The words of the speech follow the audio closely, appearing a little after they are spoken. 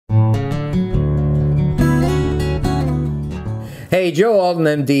Hey, Joe Alton,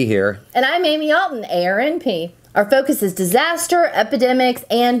 MD here. And I'm Amy Alton, ARNP. Our focus is disaster, epidemics,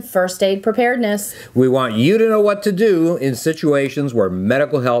 and first aid preparedness. We want you to know what to do in situations where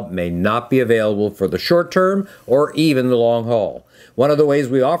medical help may not be available for the short term or even the long haul. One of the ways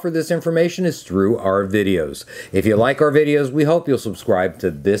we offer this information is through our videos. If you like our videos, we hope you'll subscribe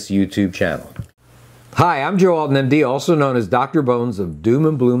to this YouTube channel. Hi, I'm Joe Alton, MD, also known as Dr. Bones of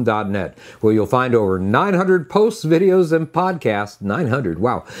doomandbloom.net, where you'll find over 900 posts, videos, and podcasts, 900,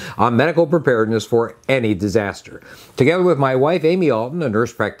 wow, on medical preparedness for any disaster. Together with my wife, Amy Alton, a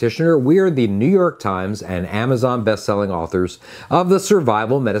nurse practitioner, we are the New York Times and Amazon best-selling authors of the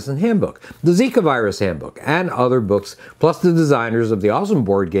Survival Medicine Handbook, the Zika Virus Handbook, and other books, plus the designers of the awesome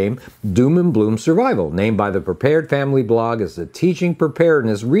board game, Doom and Bloom Survival, named by the Prepared Family blog as the teaching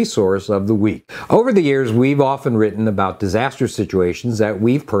preparedness resource of the week. Over the years, we've often written about disaster situations that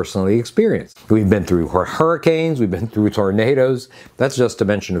we've personally experienced. We've been through hurricanes, we've been through tornadoes, that's just to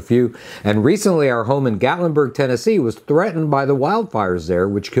mention a few, and recently our home in Gatlinburg, Tennessee was threatened by the wildfires there,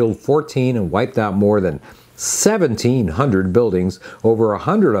 which killed 14 and wiped out more than 1,700 buildings, over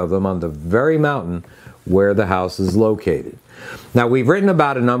 100 of them on the very mountain where the house is located. Now, we've written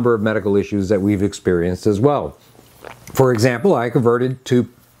about a number of medical issues that we've experienced as well. For example, I converted to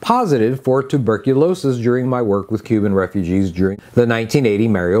positive for tuberculosis during my work with Cuban refugees during the 1980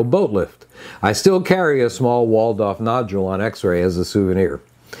 Mariel boat lift. I still carry a small walled-off nodule on x-ray as a souvenir.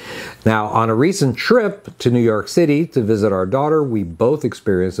 Now, on a recent trip to New York City to visit our daughter, we both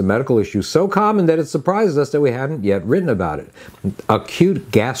experienced a medical issue so common that it surprised us that we hadn't yet written about it. Acute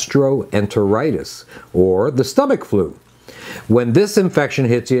gastroenteritis, or the stomach flu. When this infection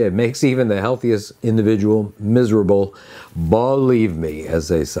hits you, it makes even the healthiest individual miserable, believe me, as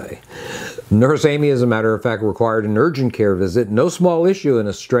they say. Nurse Amy, as a matter of fact, required an urgent care visit, no small issue in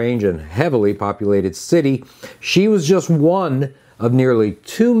a strange and heavily populated city. She was just one of nearly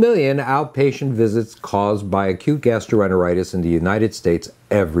 2 million outpatient visits caused by acute gastroenteritis in the United States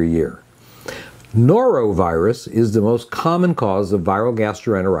every year. Norovirus is the most common cause of viral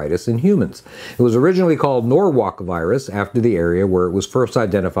gastroenteritis in humans. It was originally called Norwalk virus after the area where it was first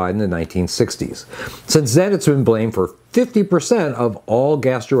identified in the 1960s. Since then, it's been blamed for 50% of all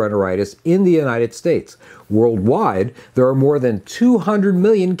gastroenteritis in the United States. Worldwide, there are more than 200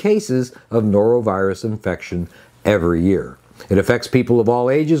 million cases of norovirus infection every year. It affects people of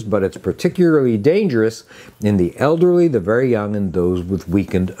all ages, but it's particularly dangerous in the elderly, the very young, and those with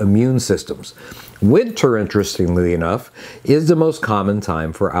weakened immune systems. Winter, interestingly enough, is the most common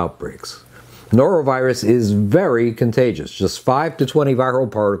time for outbreaks. Norovirus is very contagious. Just 5 to 20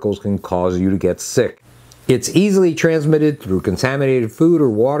 viral particles can cause you to get sick. It's easily transmitted through contaminated food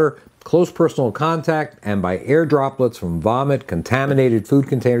or water, close personal contact, and by air droplets from vomit, contaminated food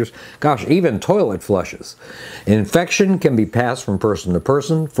containers, gosh, even toilet flushes. Infection can be passed from person to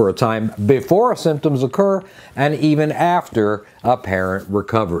person for a time before symptoms occur and even after apparent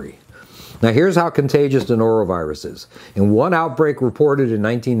recovery. Now, here's how contagious the norovirus is. In one outbreak reported in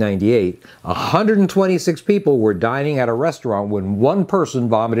 1998, 126 people were dining at a restaurant when one person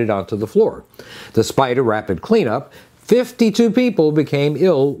vomited onto the floor. Despite a rapid cleanup, 52 people became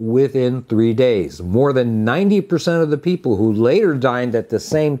ill within 3 days. More than 90% of the people who later dined at the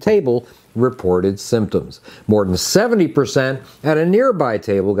same table reported symptoms. More than 70% at a nearby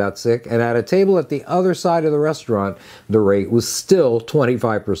table got sick, and at a table at the other side of the restaurant, the rate was still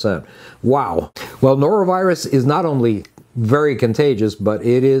 25%. Wow. Well, norovirus is not only very contagious, but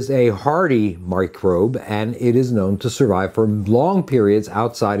it is a hardy microbe, and it is known to survive for long periods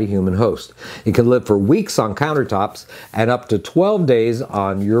outside a human host. It can live for weeks on countertops and up to 12 days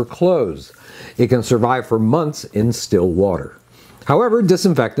on your clothes. It can survive for months in still water. However,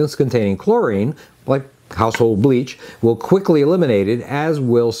 disinfectants containing chlorine, like household bleach, will quickly eliminate it, as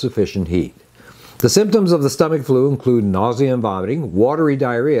will sufficient heat. The symptoms of the stomach flu include nausea and vomiting, watery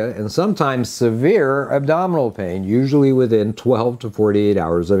diarrhea, and sometimes severe abdominal pain, usually within 12 to 48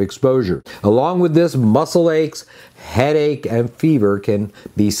 hours of exposure. Along with this, muscle aches, headache, and fever can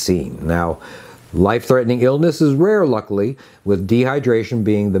be seen. Now, life-threatening illness is rare, luckily, with dehydration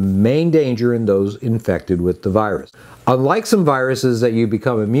being the main danger in those infected with the virus. Unlike some viruses that you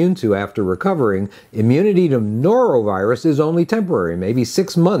become immune to after recovering, immunity to norovirus is only temporary, maybe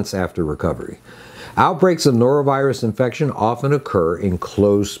 6 months after recovery. Outbreaks of norovirus infection often occur in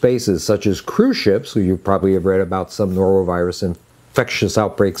closed spaces, such as cruise ships, so you probably have read about some norovirus infectious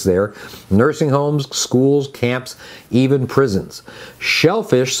outbreaks there, nursing homes, schools, camps, even prisons.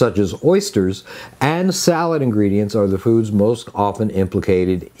 Shellfish, such as oysters, and salad ingredients are the foods most often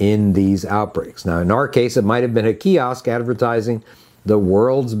implicated in these outbreaks. Now, in our case, it might have been a kiosk advertising the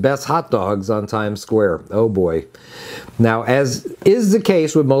world's best hot dogs on Times Square. Oh boy. Now, as is the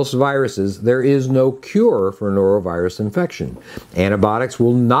case with most viruses, there is no cure for norovirus infection. Antibiotics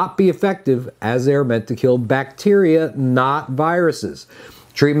will not be effective as they are meant to kill bacteria, not viruses.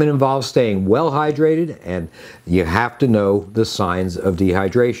 Treatment involves staying well hydrated, and you have to know the signs of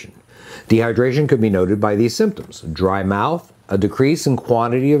dehydration. Dehydration could be noted by these symptoms: dry mouth, a decrease in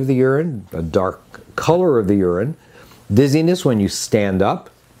quantity of the urine, a dark color of the urine, dizziness when you stand up,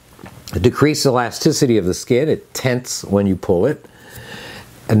 a decreased elasticity of the skin, it tenses when you pull it,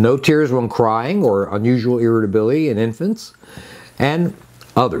 and no tears when crying or unusual irritability in infants, and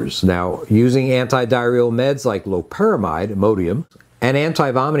others. Now, using antidiarrheal meds like loperamide, Imodium, and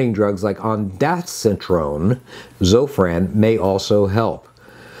anti-vomiting drugs like ondansetron, Zofran, may also help.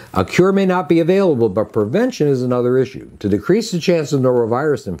 A cure may not be available, but prevention is another issue. To decrease the chance of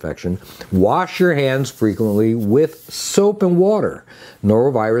norovirus infection, wash your hands frequently with soap and water.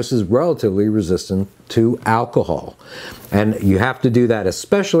 Norovirus is relatively resistant to alcohol, and you have to do that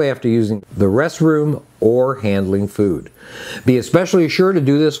especially after using the restroom or handling food. Be especially sure to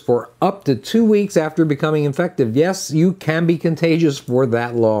do this for up to 2 weeks after becoming infected. Yes, you can be contagious for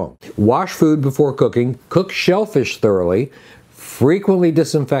that long. Wash food before cooking. Cook shellfish thoroughly. Frequently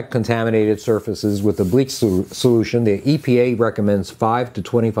disinfect contaminated surfaces with a bleach solution. The EPA recommends 5 to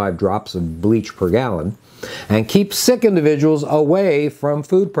 25 drops of bleach per gallon. And keep sick individuals away from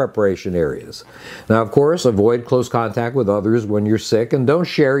food preparation areas. Now, of course, avoid close contact with others when you're sick, and don't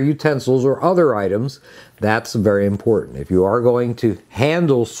share utensils or other items. That's very important. If you are going to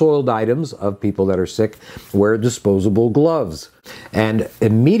handle soiled items of people that are sick, wear disposable gloves. And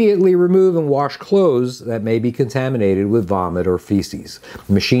immediately remove and wash clothes that may be contaminated with vomit or feces.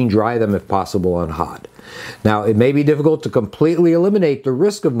 Machine dry them if possible on hot. Now, it may be difficult to completely eliminate the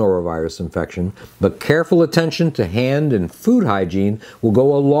risk of norovirus infection, but careful attention to hand and food hygiene will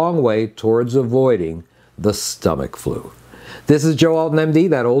go a long way towards avoiding the stomach flu. This is Joe Alton, MD,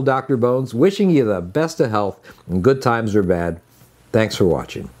 that old Dr. Bones, wishing you the best of health in good times or bad. Thanks for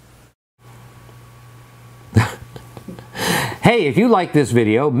watching. Hey, if you like this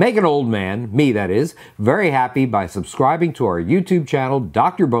video, make an old man, me that is, very happy by subscribing to our YouTube channel,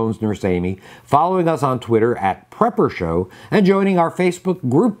 Dr. Bones Nurse Amy, following us on Twitter at Prepper Show, and joining our Facebook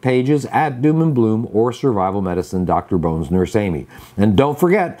group pages at Doom and Bloom or Survival Medicine Dr. Bones Nurse Amy. And don't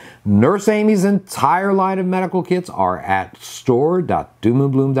forget, Nurse Amy's entire line of medical kits are at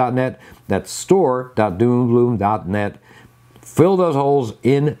store.doomandbloom.net. That's store.doomandbloom.net. Fill those holes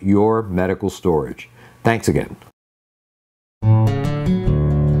in your medical storage. Thanks again.